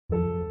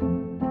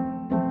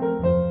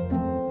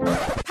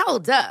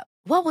Hold up.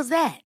 What was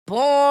that?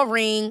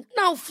 Boring.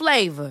 No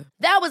flavor.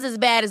 That was as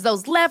bad as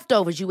those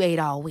leftovers you ate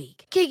all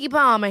week. Keke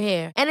Palmer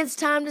here. And it's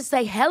time to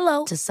say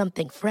hello to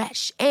something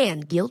fresh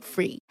and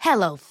guilt-free.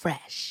 Hello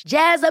Fresh.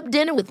 Jazz up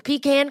dinner with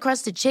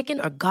pecan-crusted chicken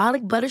or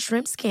garlic butter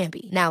shrimp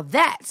scampi. Now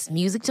that's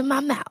music to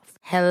my mouth.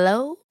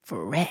 Hello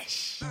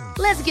Fresh.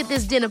 Let's get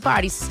this dinner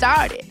party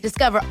started.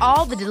 Discover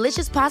all the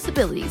delicious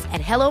possibilities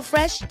at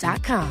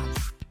HelloFresh.com.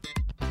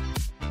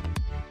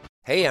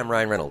 Hey, I'm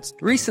Ryan Reynolds.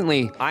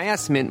 Recently, I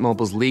asked Mint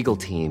Mobile's legal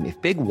team if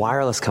big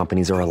wireless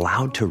companies are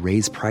allowed to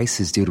raise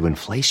prices due to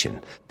inflation.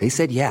 They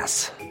said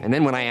yes. And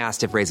then when I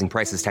asked if raising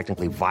prices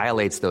technically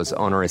violates those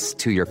onerous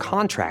 2-year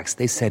contracts,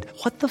 they said,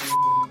 "What the f***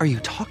 are you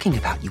talking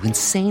about, you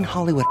insane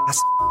Hollywood ass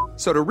f-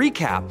 So to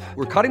recap,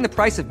 we're cutting the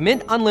price of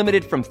Mint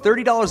Unlimited from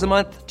 $30 a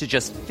month to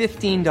just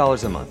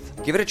 $15 a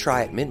month. Give it a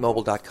try at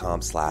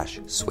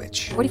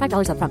mintmobile.com/switch.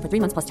 $45 up front for 3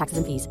 months plus taxes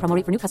and fees. Promo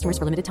rate for new customers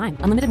for limited time.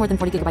 Unlimited more than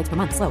 40 gigabytes per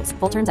month. Slows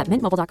full terms at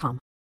mintmobile.com.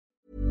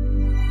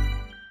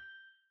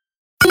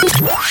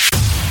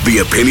 The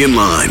Opinion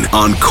Line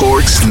on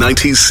Cork's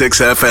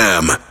 96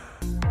 FM.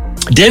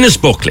 Dennis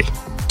Buckley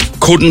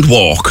couldn't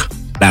walk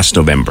last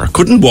November.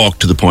 Couldn't walk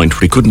to the point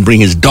where he couldn't bring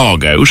his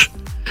dog out.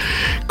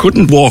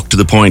 Couldn't walk to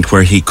the point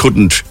where he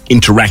couldn't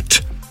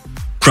interact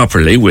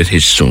properly with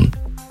his son.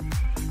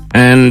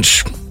 And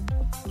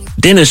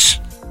Dennis,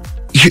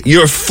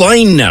 you're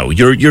fine now.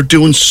 You're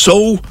doing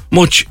so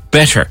much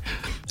better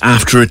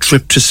after a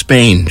trip to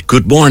Spain.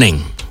 Good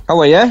morning. How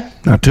are you?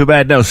 Not too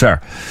bad now, sir.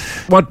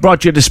 What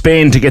brought you to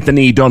Spain to get the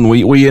knee done?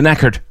 Were you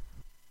knackered?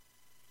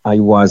 I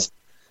was.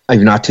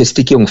 I'm an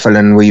autistic young fella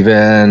and we've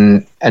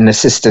an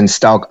assistance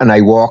dog and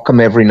I walk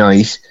him every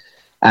night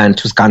and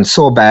it was gone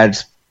so bad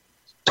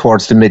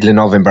towards the middle of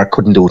November I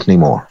couldn't do it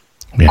anymore.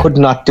 Yeah. Could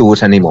not do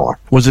it anymore.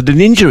 Was it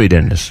an injury,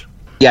 Dennis?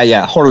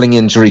 Yeah, hurling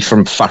injury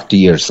from 40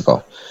 years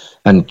ago.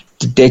 And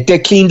they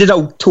cleaned it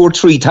out 2 or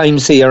 3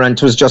 times here and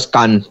it was just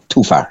gone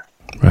too far.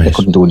 Right. They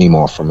couldn't do any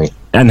more for me.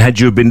 And had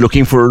you been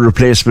looking for a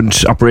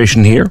replacement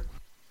operation here?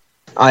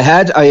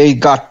 I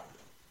got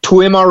 2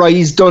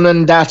 MRIs done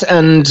on that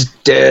and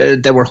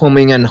they were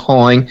humming and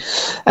hawing.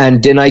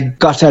 And then I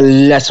got a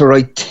letter,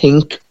 I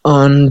think,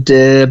 on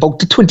about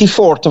the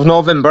 24th of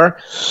November.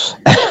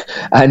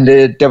 And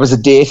there was a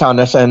date on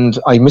it and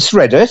I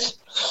misread it.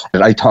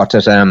 I thought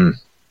that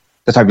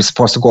I was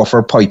supposed to go for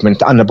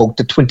appointment on about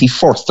the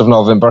 21st of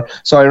November.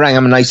 So I rang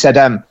him and I said,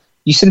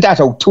 you sent that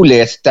out too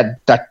late. That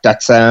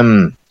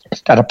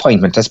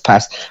appointment has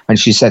passed. And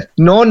she said,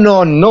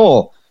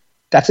 no.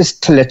 That is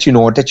to let you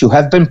know that you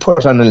have been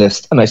put on a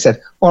list. And I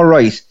said, all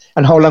right.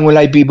 And how long will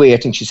I be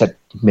waiting? She said,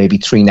 maybe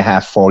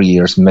 3.5, 4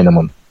 years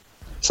minimum.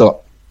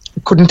 So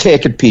couldn't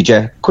take it,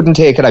 PJ. Couldn't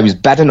take it. I was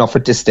bad enough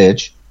at this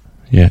stage.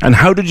 Yeah. And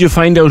how did you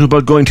find out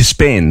about going to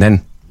Spain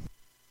then?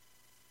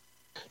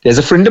 There's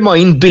a friend of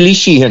mine, Billy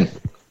Sheehan.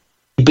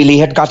 Billy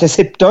had got his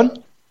hip done.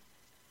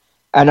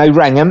 And I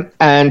rang him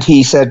and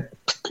he said,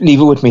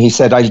 leave it with me. He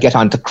said, I'll get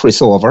on to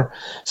Chris over.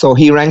 So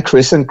he rang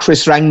Chris and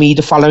Chris rang me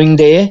the following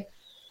day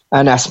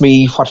and asked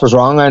me what was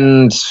wrong,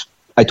 and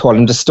I told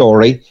him the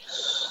story.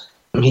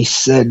 He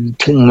said,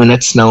 10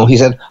 minutes now. He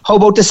said, how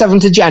about the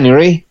 7th of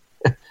January?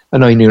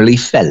 And I nearly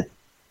fell,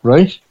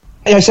 right?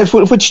 And I said,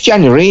 which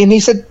January? And he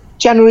said,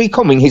 January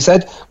coming. He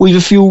said, we've a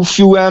few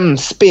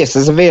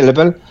spaces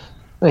available. And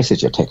I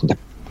said, you're taking the...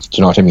 Do you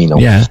know what I mean? No?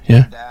 Yeah.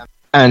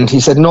 And he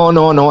said, no.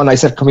 And I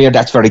said, come here,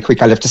 that's very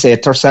quick. I'll have to say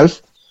it to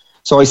herself.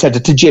 So I said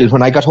it to Jill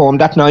when I got home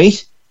that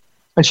night.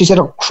 And she said,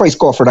 oh, Christ,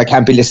 go for it. I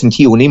can't be listening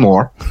to you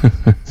anymore.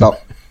 So...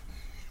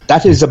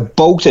 that is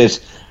about it.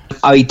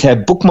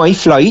 I'd book my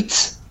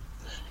flights,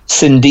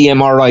 send the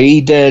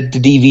MRI, the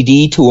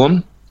DVD to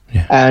him,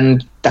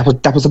 and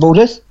that was about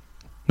it.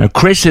 Now,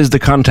 Chris is the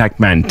contact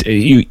man.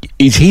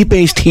 Is he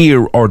based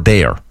here or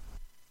there?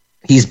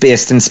 He's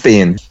based in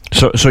Spain.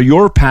 So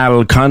your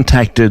pal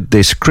contacted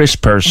this Chris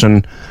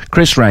person.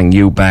 Chris rang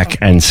you back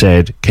and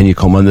said, can you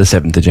come on the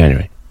 7th of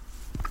January?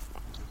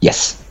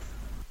 Yes.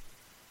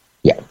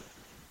 Yeah.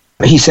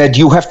 He said,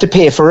 you have to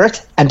pay for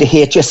it and the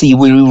HSE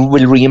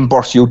will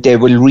reimburse you. They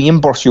will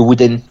reimburse you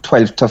within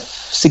 12 to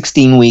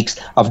 16 weeks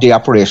of the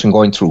operation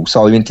going through.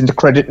 So I went into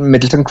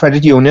Middleton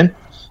Credit Union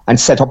and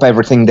set up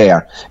everything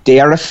there. They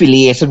are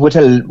affiliated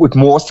with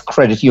most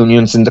credit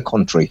unions in the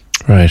country.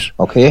 Right.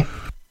 Okay.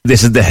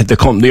 This is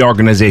the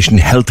organisation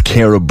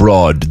Healthcare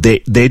Abroad.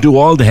 They do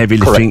all the heavy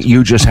lifting. Correct.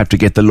 You just have to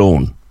get the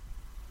loan.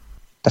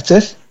 That's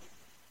it.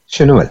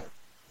 Sinead.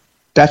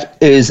 That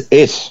is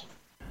it.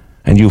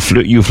 And you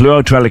flew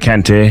out to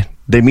Alicante.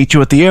 They meet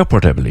you at the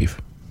airport, I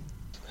believe.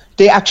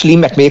 They actually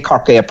met me at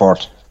Cork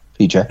Airport,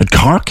 PJ. At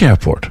Cork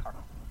Airport?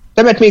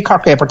 They met me at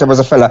Cork Airport. There was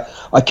a fella,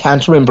 I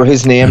can't remember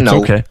his name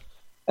now. Okay.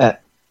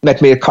 Met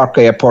me at Cork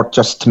Airport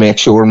just to make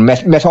sure.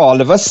 Met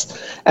all of us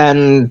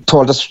and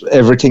told us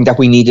everything that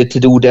we needed to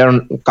do there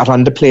and got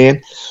on the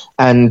plane.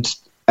 And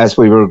as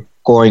we were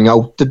going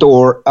out the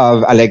door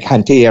of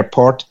Alicante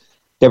Airport,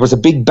 there was a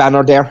big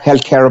banner there,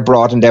 Healthcare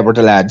Abroad, and they were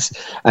the lads.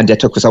 And they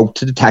took us out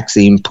to the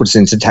taxi and put us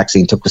into the taxi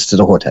and took us to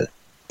the hotel.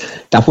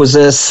 That was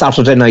a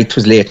Saturday night. It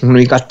was late when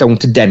we got down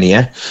to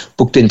Denia,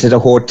 booked into the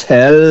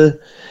hotel.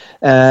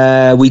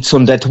 We'd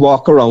Sunday to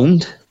walk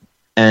around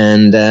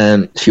and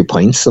a few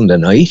pints Sunday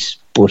night.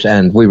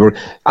 And we were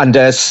on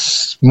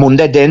the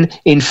Monday then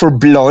in for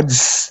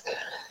bloods,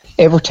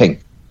 everything.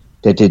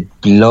 They did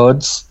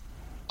bloods,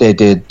 they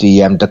did the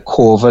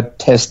COVID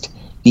test,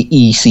 the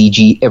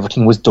ECG,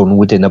 everything was done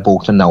within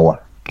about an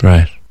hour.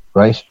 Right.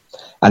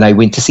 And I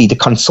went to see the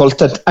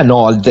consultant and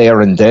all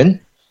there and then.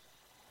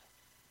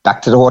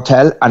 Back to the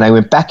hotel, and I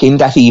went back in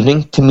that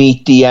evening to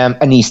meet the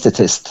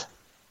anaesthetist.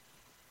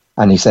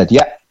 And he said,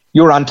 yeah,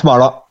 you're on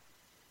tomorrow.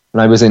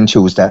 And I was in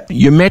Tuesday.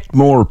 You met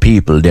more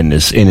people,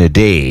 Dennis, in a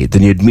day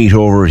than you'd meet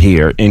over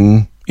here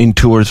in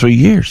 2 or 3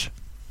 years.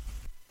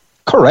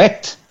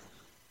 Correct.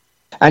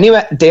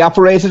 Anyway, they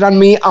operated on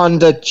me on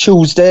the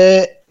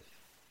Tuesday.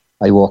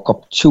 I woke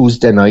up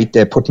Tuesday night.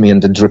 They put me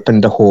in the drip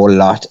and the whole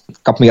lot.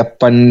 Got me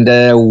up on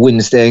the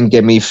Wednesday and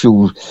gave me a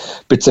few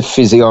bits of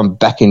physio and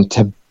back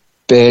into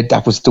bed.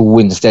 That was the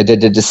Wednesday. They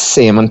did the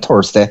same on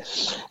Thursday.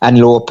 And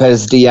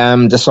Lopez,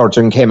 the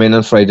surgeon, came in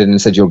on Friday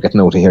and said, you're getting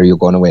out of here. You're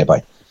going away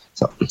by.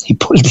 So he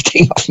pulled the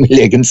thing off my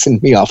leg and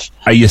sent me off.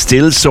 Are you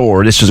still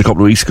sore? This was a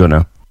couple of weeks ago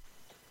now.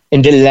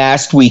 In the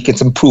last week,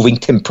 it's improving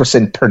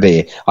 10% per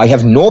day. I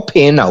have no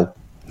pain now.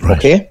 Right.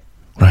 Okay?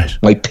 Right.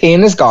 My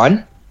pain is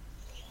gone.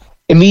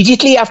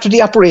 Immediately after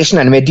the operation,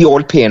 anyway, the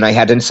old pain I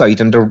had inside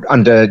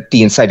under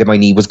the inside of my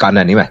knee was gone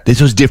anyway. This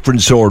was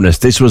different soreness.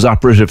 This was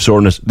operative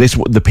soreness.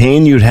 The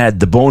pain you'd had,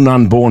 the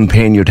bone-on-bone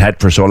pain you'd had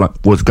for so long,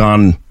 was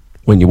gone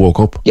when you woke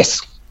up? Yes.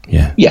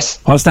 Yeah.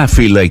 Yes. What's that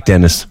feel like,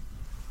 Dennis?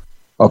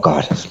 Oh,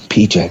 God,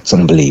 PJ, it's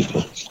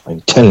unbelievable.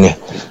 I'm telling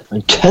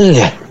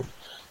you.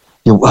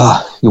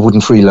 You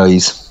wouldn't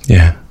realise.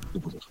 Yeah. You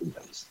wouldn't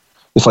realise.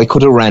 If I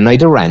could have ran,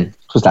 I'd have ran.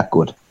 It was that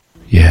good.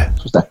 Yeah.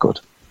 It was that good.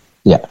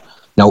 Yeah.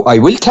 Now, I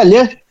will tell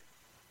you,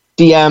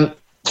 the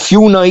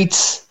few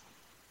nights,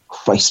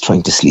 Christ,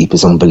 trying to sleep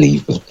is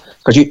unbelievable.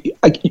 Because you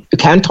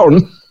can't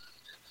turn,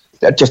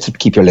 just to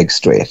keep your legs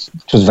straight.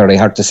 It was very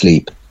hard to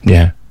sleep.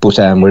 Yeah. But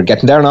we're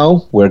getting there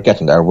now. We're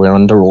getting there. We're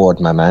on the road,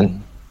 my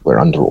man. We're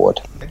on the road.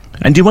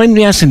 And do you mind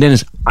me asking,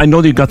 Dennis, I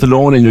know that you got the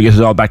loan and you get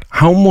it all back.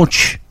 How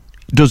much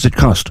does it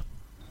cost?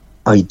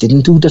 I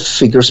didn't do the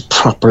figures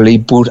properly,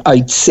 but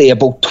I'd say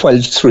about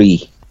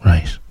 12,300.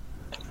 Right.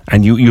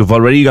 And you've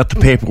already got the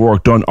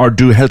paperwork done, or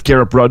do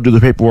Healthcare Abroad do the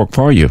paperwork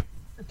for you?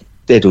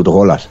 They do the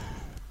whole lot.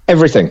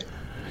 Everything.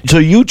 So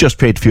you just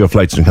paid for your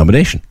flights and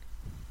accommodation?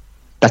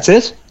 That's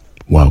it.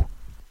 Wow.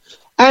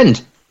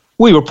 And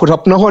we were put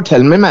up in a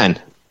hotel, my man,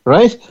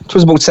 right? It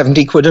was about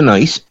 70 quid a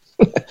night.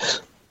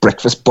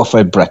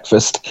 Buffet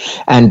breakfast.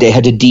 And they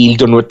had a deal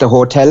done with the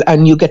hotel,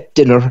 and you get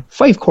dinner,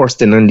 5-course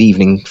dinner in the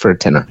evening for a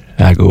tenner.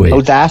 I go away.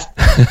 How's that?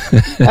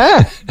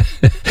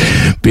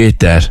 Beat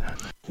that.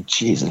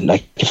 Jeez,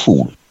 like a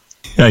fool.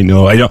 I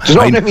know. Do you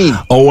know what I mean?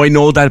 Oh, I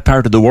know that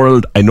part of the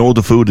world. I know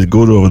the food is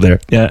good over there.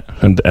 Yeah,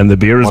 and the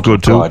beer is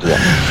good too. God,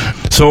 yeah.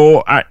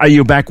 So, are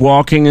you back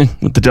walking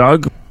with the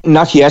dog?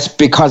 Not yet,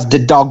 because the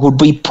dog would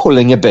be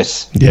pulling a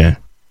bit. Yeah.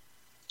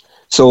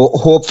 So,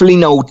 hopefully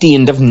now at the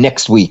end of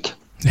next week.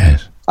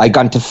 Yes. I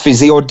gone to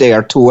physio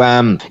there,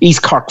 to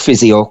East Cork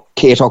physio,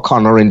 Kate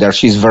O'Connor in there.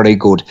 She's very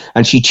good.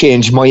 And she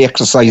changed my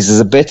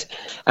exercises a bit.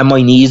 And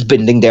my knee's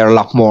bending there a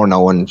lot more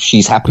now. And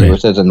she's happy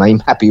with it. And I'm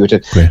happy with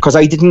it. Because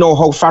I didn't know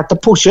how far to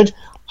push it,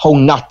 how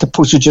not to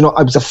push it. You know,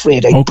 I was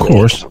afraid I'd Of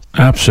course.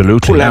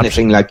 Absolutely. pull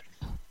anything. Like,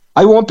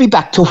 I won't be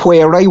back to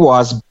where I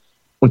was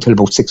until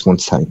about 6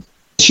 months' time.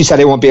 She said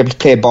I won't be able to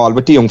play ball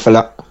with the young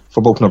fella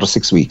for about another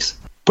 6 weeks.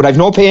 But I've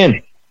no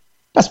pain.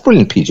 That's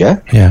brilliant,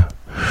 PJ. Yeah.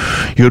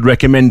 You'd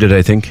recommend it,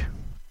 I think.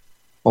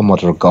 Oh,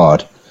 mother of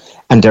God.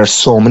 And there's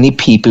so many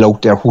people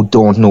out there who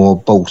don't know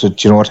about it.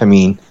 Do you know what I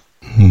mean?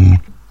 Do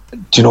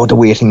you know the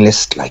waiting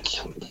list? Like,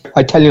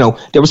 I tell you now,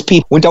 there was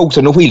people went out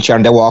in a wheelchair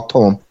and they walked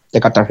home.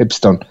 They got their hips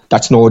done.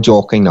 That's no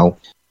joking now.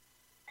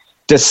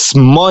 The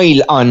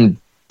smile on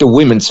the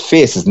women's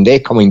faces and they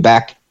coming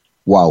back,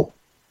 wow.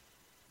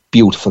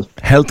 Beautiful.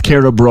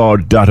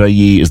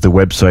 Healthcareabroad.ie is the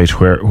website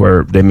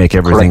where they make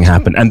everything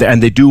happen. And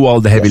they do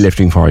all the heavy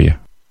lifting for you.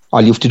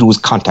 All you have to do is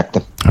contact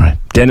them. All right.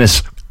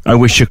 Dennis, I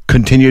wish you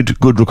continued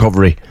good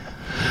recovery.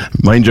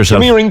 Mind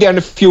yourself. Give me a ring there in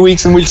a few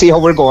weeks and we'll see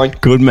how we're going.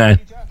 Good man.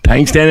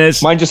 Thanks,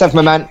 Dennis. Mind yourself,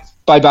 my man.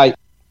 Bye-bye.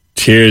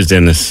 Cheers,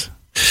 Dennis.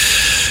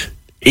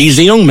 He's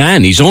a young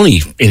man. He's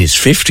only in his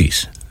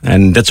 50s.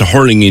 And that's a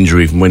hurling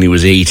injury from when he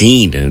was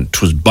 18. And it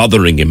was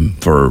bothering him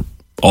for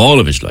all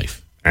of his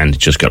life. And it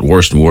just got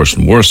worse and worse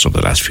and worse over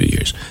the last few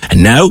years.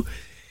 And now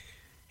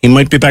he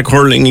might be back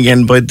hurling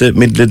again by the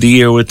middle of the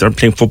year or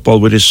playing football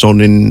with his son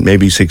in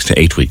maybe 6 to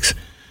 8 weeks.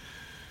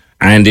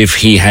 And if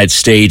he had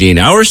stayed in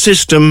our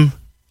system,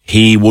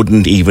 he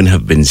wouldn't even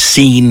have been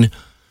seen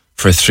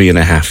for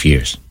 3.5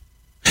 years.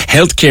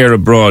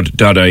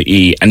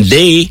 Healthcareabroad.ie, and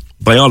they,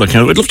 by all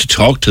accounts, I'd love to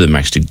talk to them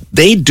actually.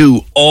 They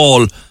do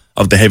all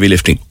of the heavy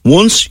lifting.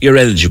 Once you're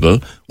eligible,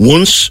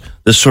 once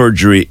the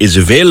surgery is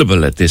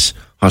available at this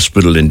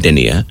hospital in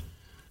Denia,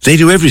 they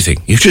do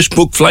everything. You just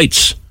book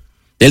flights.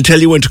 They'll tell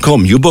you when to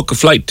come. You book a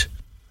flight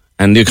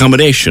and the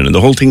accommodation, and the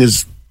whole thing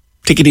is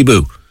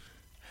tickety-boo.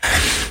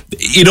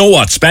 You know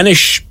what?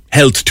 Spanish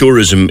health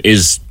tourism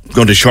is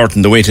going to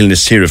shorten the waiting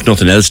list here if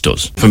nothing else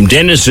does. From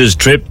Dennis's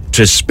trip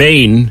to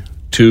Spain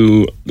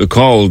to the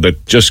call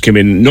that just came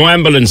in, no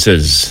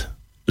ambulances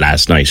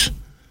last night.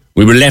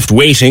 We were left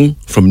waiting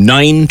from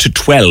 9 to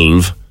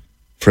 12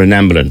 for an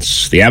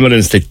ambulance. The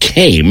ambulance that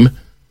came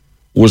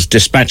was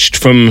dispatched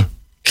from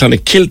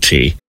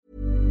Clonakilty.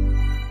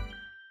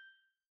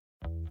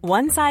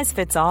 One size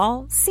fits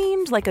all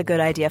seemed like a good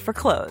idea for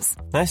clothes.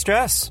 Nice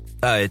dress.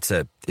 It's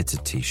a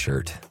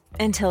t-shirt.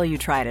 Until you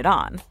tried it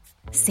on.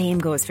 Same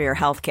goes for your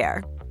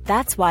healthcare.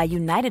 That's why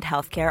United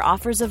Healthcare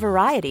offers a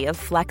variety of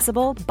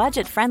flexible,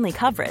 budget-friendly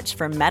coverage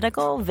for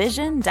medical,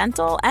 vision,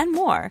 dental, and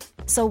more.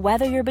 So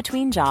whether you're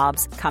between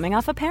jobs, coming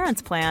off a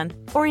parent's plan,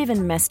 or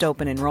even missed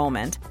open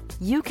enrollment,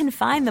 you can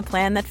find the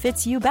plan that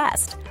fits you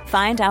best.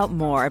 Find out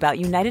more about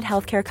United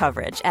Healthcare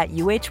coverage at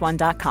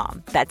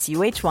uh1.com. That's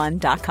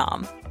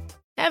uh1.com.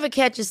 Ever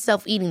catch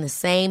yourself eating the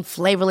same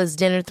flavorless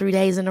dinner 3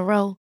 days in a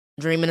row?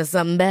 Dreaming of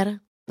something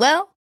better?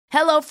 Well,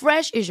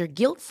 HelloFresh is your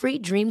guilt-free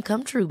dream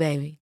come true,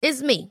 baby.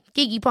 It's me,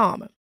 Keke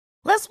Palmer.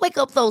 Let's wake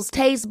up those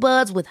taste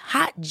buds with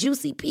hot,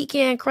 juicy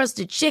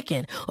pecan-crusted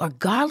chicken or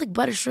garlic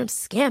butter shrimp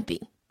scampi.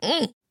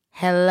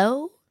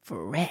 Hello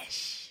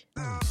Fresh.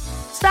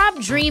 Stop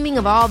dreaming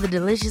of all the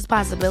delicious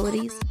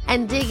possibilities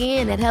and dig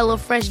in at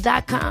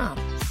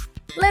HelloFresh.com.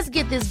 Let's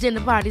get this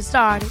dinner party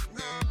started.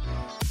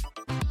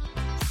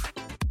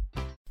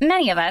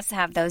 Many of us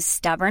have those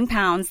stubborn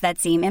pounds that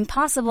seem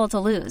impossible to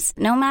lose,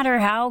 no matter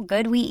how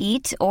good we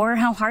eat or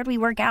how hard we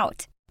work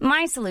out.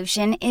 My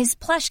solution is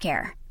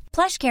PlushCare.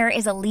 PlushCare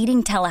is a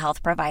leading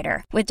telehealth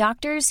provider with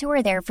doctors who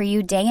are there for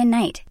you day and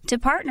night to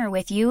partner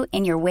with you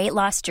in your weight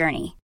loss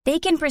journey. They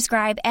can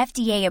prescribe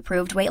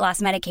FDA-approved weight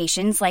loss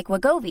medications like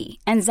Wegovy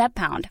and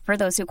Zepbound for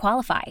those who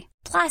qualify.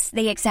 Plus,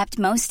 they accept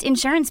most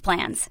insurance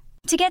plans.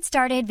 To get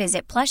started,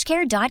 visit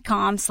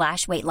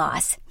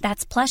plushcare.com/weightloss.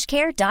 That's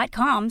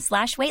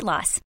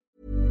plushcare.com/weightloss.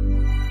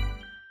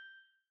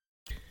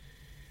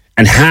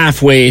 And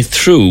halfway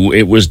through,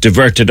 it was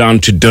diverted on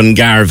to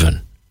Dungarvan.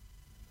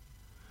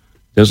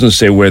 Doesn't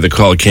say where the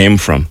call came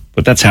from,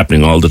 but that's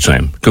happening all the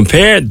time.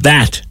 Compare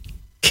that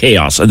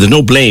chaos, and there's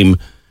no blame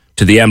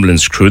to the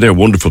ambulance crew. They're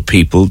wonderful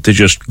people. They're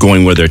just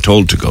going where they're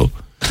told to go.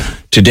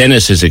 To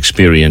Dennis's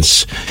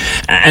experience.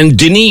 And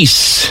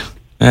Denise,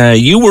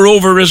 you were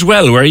over as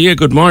well, were you?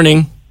 Good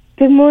morning.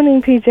 Good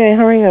morning, PJ.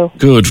 How are you?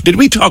 Good. Did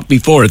we talk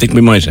before? I think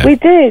we might have. We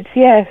did,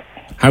 yes.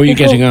 How are you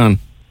getting on?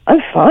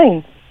 I'm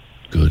fine.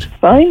 Good.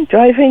 Fine.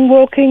 Driving,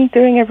 walking,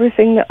 doing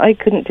everything that I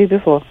couldn't do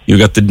before. You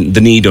got the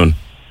knee done?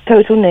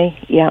 Total knee,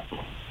 yeah.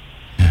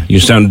 You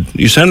sound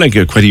like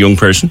you're quite a young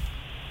person.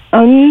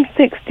 I'm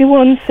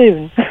 61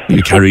 soon.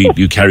 You carry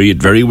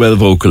it very well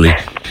vocally.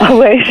 I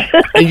wish.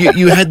 And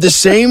you had the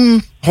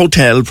same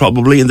hotel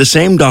probably and the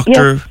same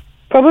doctor. Yeah,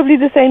 probably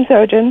the same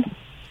surgeon.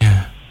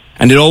 Yeah.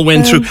 And it all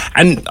went through.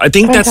 And I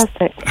think fantastic.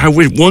 That's how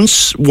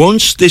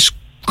once this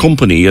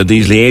company or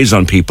these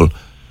liaison people,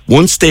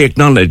 once they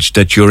acknowledge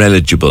that you're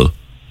eligible,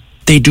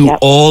 they do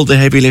all the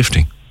heavy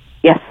lifting.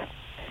 Yes.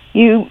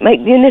 You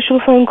make the initial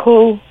phone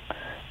call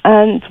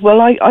and,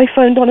 I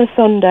phoned on a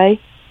Sunday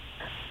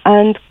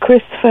and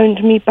Chris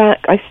phoned me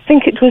back, I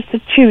think it was the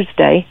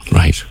Tuesday.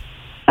 Right.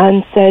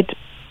 And said,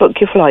 book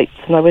your flights.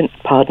 And I went,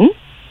 pardon?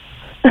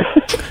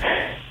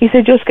 He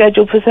said, you're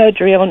scheduled for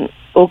surgery on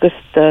August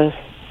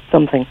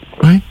something.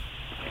 Right.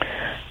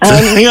 So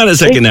hang on a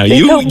second now.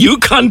 You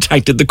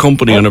contacted the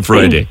company on a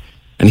Friday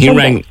and he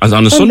rang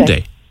on a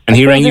Sunday. And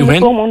he rang you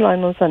when? Form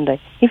online on Sunday.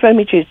 He phoned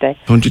me Tuesday.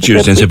 Phoned you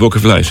Tuesday and said, book a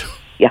flight.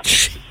 Yeah.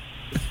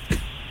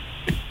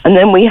 And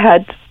then we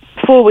had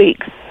 4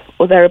 weeks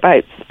or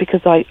thereabouts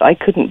because I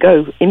couldn't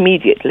go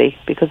immediately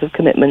because of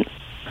commitments.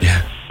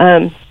 Yeah.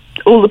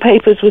 All the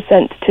papers were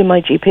sent to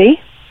my GP,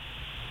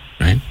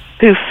 right,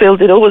 who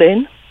filled it all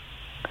in.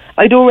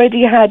 I'd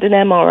already had an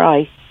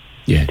MRI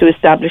to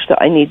establish that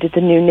I needed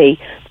a new knee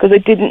because I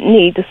didn't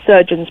need the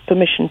surgeon's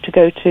permission to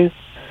go to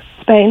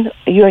Spain.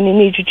 You only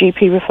need your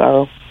GP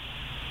referral.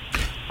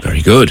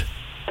 Very good.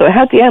 So I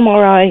had the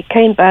MRI,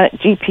 came back,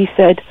 GP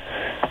said,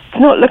 it's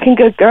not looking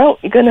good, girl.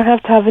 You're going to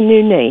have a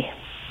new knee.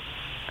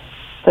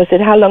 So I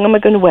said, how long am I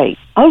going to wait?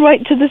 I'll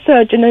write to the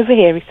surgeon over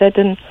here, he said,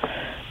 and,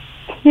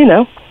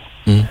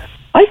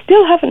 I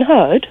still haven't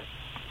heard.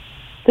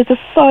 There's a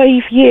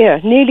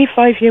nearly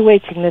 5 year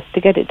waiting list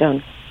to get it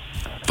done.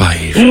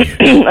 5 years.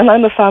 And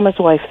I'm a farmer's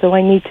wife, so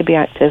I need to be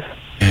active.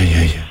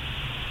 Yeah.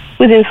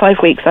 Within 5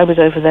 weeks, I was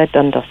over there,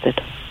 done,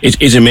 dusted.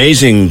 It's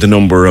amazing the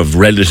number of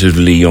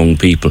relatively young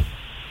people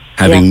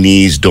having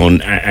knees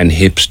done and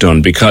hips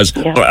done, because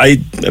I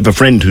have a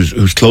friend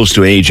who's close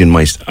in age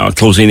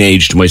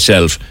to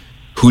myself,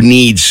 who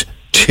needs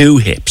 2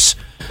 hips,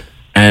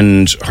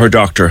 and her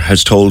doctor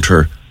has told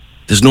her,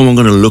 there's no one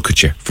going to look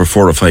at you for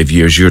 4 or 5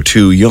 years, you're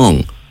too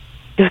young.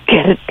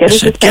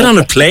 Just get on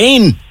a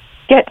plane.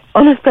 Get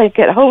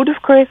hold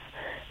of Chris.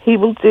 He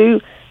will do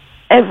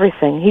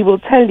everything. He will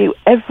tell you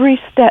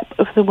every step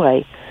of the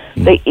way.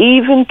 They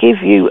even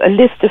give you a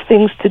list of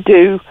things to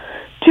do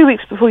 2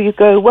 weeks before you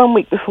go, 1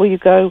 week before you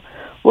go,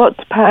 what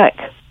to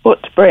pack,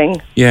 what to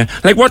bring. Yeah.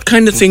 Like, what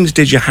kind of things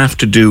did you have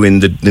to do in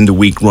the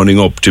week running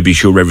up to be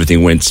sure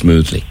everything went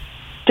smoothly?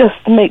 Just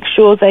to make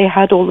sure they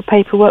had all the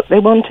paperwork they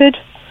wanted.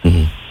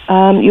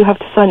 Mm-hmm. You have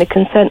to sign a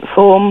consent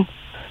form,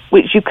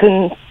 which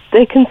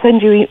they can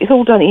send you. It's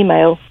all done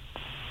email,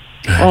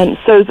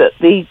 so that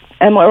the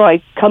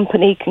MRI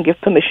company can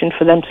give permission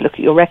for them to look at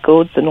your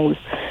records and all this.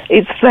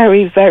 It's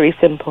very, very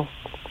simple.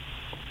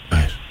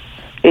 Right.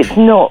 It's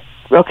not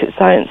rocket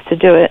science to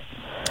do it.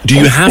 Do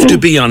you have to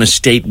be on a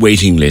state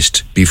waiting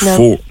list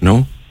before?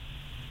 No?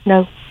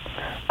 No.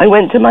 I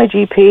went to my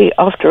GP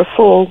after a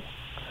fall,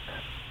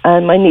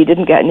 and my knee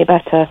didn't get any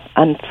better.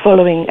 And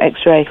following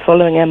X-ray,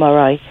 following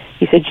MRI,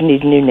 he said, you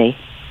need a new knee.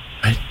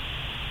 Right.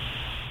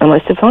 And I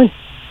said, fine.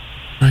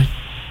 Right.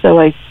 So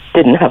I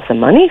didn't have the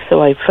money,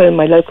 so I phoned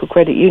my local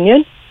credit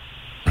union,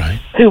 right,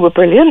 who were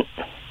brilliant.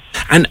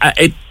 And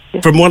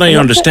from what I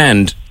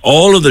understand,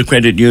 all of the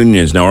credit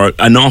unions now, or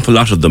an awful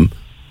lot of them,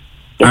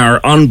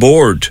 are on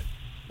board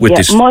with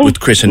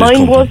with Chris and his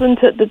company. Mine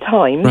wasn't at the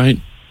time, right?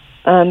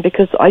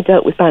 Because I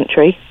dealt with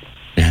Bantry,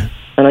 yeah.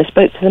 And I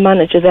spoke to the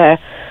manager there,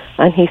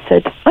 and he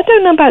said, I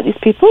don't know about these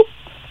people.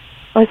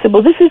 I said,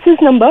 well, this is his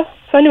number,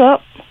 phone him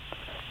up.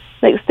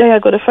 Next day I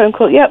got a phone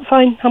call, yeah,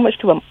 fine, how much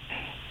do you want?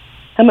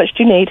 How much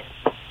do you need?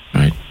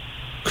 Right.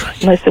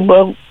 And I said,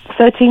 well,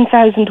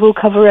 13,000 will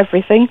cover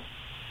everything,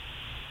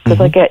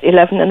 because I get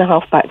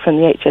 11.5 back from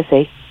the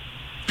HSE.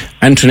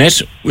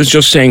 Antoinette was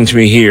just saying to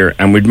me here,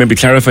 and we'd maybe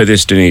clarify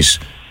this, Denise,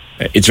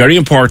 it's very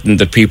important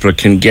that people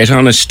can get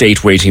on a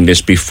state waiting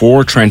list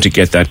before trying to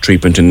get that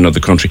treatment in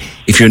another country.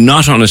 If you're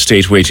not on a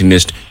state waiting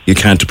list, you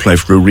can't apply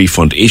for a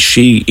refund. Is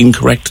she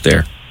incorrect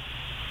there?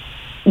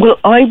 Well,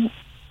 I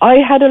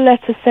had a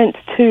letter sent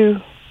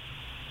to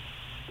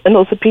an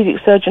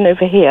orthopaedic surgeon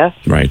over here.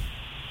 Right.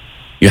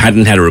 You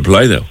hadn't had a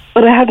reply, though?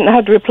 But I hadn't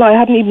had a reply. I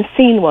hadn't even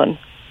seen one.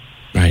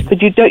 Right.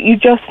 But you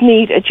just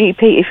need a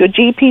GP. If your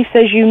GP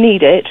says you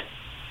need it,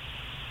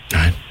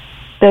 right,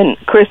 then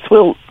Chris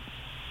will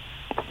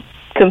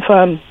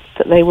confirm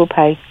that they will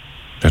pay.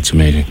 That's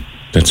amazing.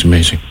 That's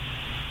amazing.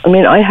 I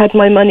mean, I had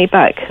my money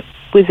back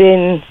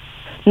within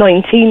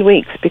 19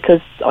 weeks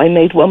because I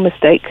made one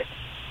mistake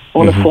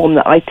on a form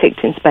that I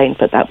ticked in Spain,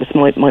 but that was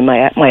my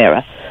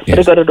error. Yes. But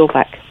I got it all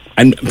back.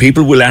 And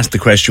people will ask the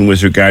question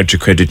with regard to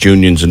credit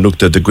unions, and look,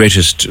 they're the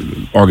greatest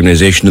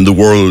organisation in the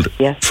world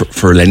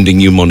for lending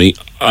you money.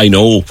 I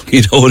know,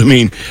 you know what I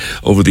mean,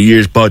 over the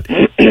years. But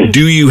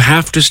do you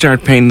have to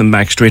start paying them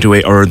back straight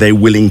away, or are they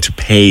willing to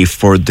pay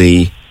for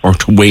or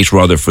to wait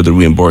rather for the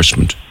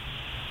reimbursement?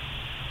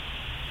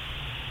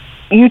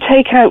 You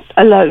take out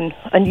a loan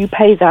and you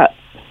pay that.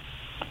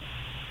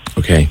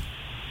 Okay.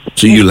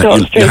 So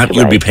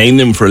you'll be paying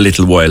them for a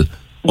little while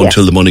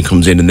until the money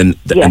comes in, and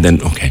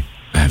then okay,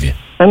 I have you.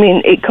 I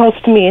mean, it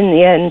cost me in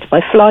the end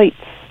my flights,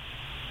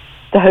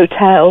 the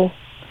hotel,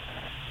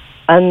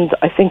 and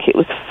I think it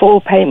was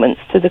 4 payments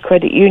to the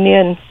credit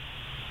union,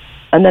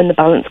 and then the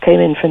balance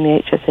came in from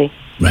the HSE.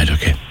 Right.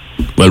 Okay.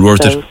 Well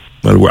worth it.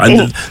 Well,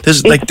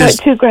 it's about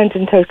 $2,000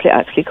 in total. It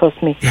actually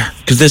cost me. Yeah,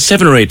 because there's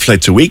 7 or 8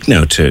 flights a week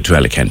now to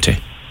Alicante.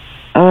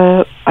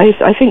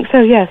 I think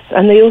so. Yes,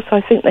 and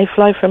I think they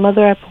fly from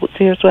other airports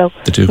here as well.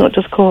 They do, not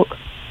just Cork.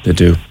 They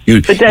do.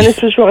 But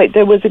Dennis was right.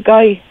 There was a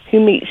guy who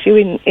meets you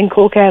in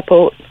Cork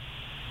Airport.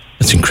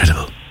 That's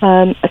incredible.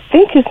 I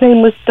think his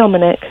name was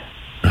Dominic.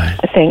 Right.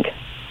 I think.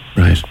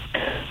 Right.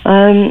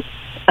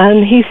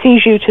 And he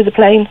sees you to the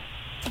plane.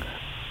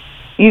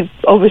 You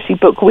obviously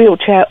book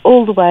wheelchair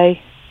all the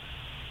way.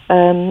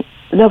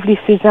 Lovely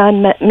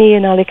Suzanne met me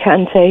in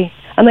Alicante.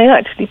 And they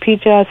actually,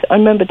 PJ, I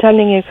remember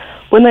telling you,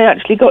 when they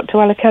actually got to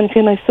Alicante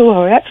and I saw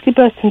her, I actually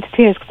burst into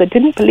tears because I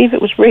didn't believe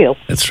it was real.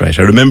 That's right.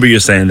 I remember you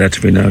saying that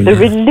to me now. The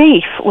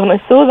relief when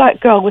I saw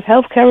that girl with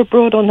Healthcare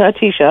Abroad on her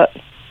T-shirt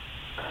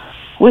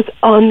was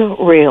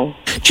unreal.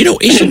 Do you know,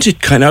 isn't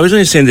it kind of... I was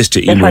only saying this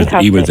to Emer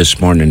this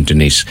morning,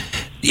 Denise.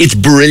 It's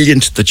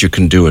brilliant that you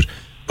can do it,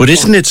 but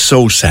isn't it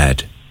so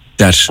sad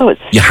that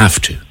you have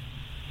to?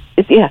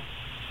 Yeah.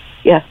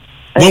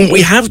 When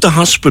we have the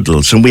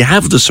hospitals and we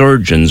have the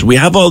surgeons, we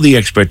have all the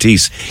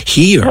expertise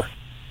here.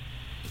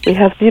 We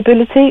have the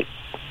ability,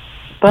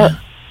 but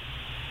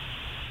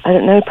I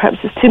don't know, perhaps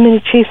there's too many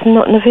chiefs and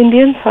not enough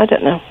Indians. I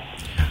don't know.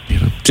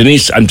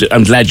 Denise,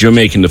 I'm glad you're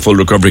making the full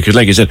recovery, because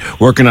like I said,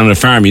 working on a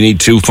farm, you need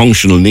 2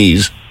 functional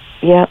knees.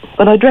 Yeah,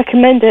 but I'd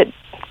recommend it.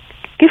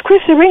 Give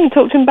Chris a ring,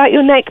 talk to him about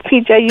your neck,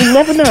 PJ, you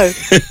never know.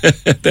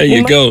 There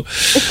you go.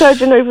 The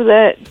surgeon over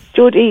there,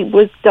 Geordie,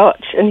 was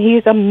Dutch, and he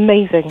is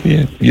amazing.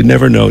 Yeah, you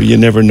never know.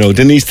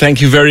 Denise,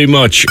 thank you very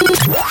much.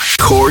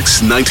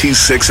 Cork's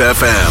 96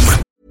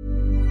 FM.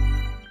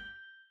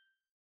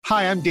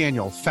 Hi, I'm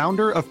Daniel,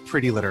 founder of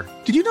Pretty Litter.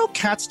 Did you know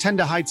cats tend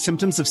to hide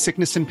symptoms of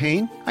sickness and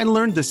pain? I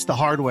learned this the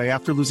hard way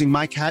after losing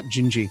my cat,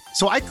 Gingy.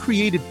 So I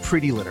created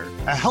Pretty Litter,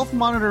 a health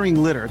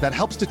monitoring litter that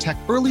helps detect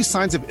early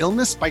signs of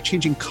illness by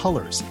changing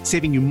colors,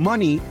 saving you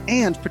money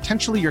and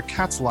potentially your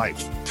cat's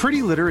life.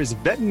 Pretty Litter is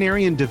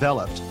veterinarian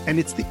developed, and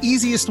it's the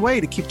easiest way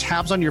to keep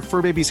tabs on your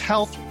fur baby's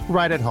health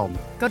right at home.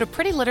 Go to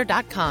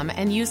prettylitter.com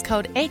and use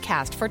code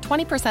ACAST for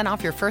 20%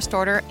 off your first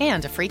order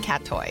and a free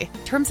cat toy.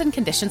 Terms and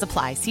conditions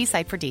apply. See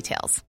site for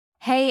details.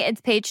 Hey, it's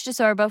Paige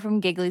DeSorbo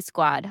from Giggly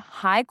Squad.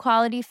 High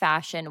quality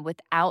fashion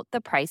without the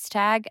price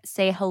tag.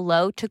 Say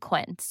hello to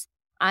Quince.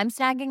 I'm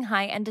snagging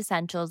high-end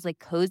essentials like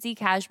cozy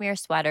cashmere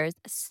sweaters,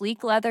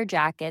 sleek leather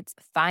jackets,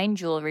 fine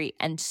jewelry,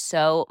 and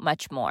so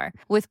much more.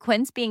 With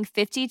Quince being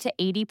 50 to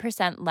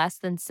 80% less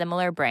than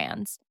similar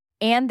brands.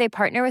 And they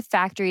partner with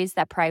factories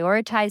that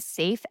prioritize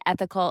safe,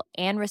 ethical,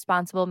 and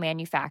responsible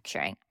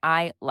manufacturing.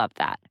 I love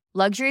that.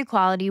 Luxury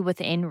quality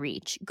within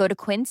reach. Go to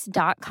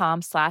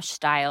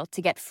quince.com/style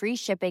to get free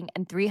shipping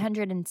and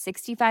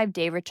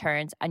 365-day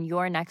returns on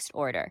your next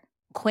order.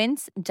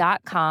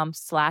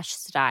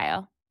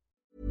 Quince.com/style.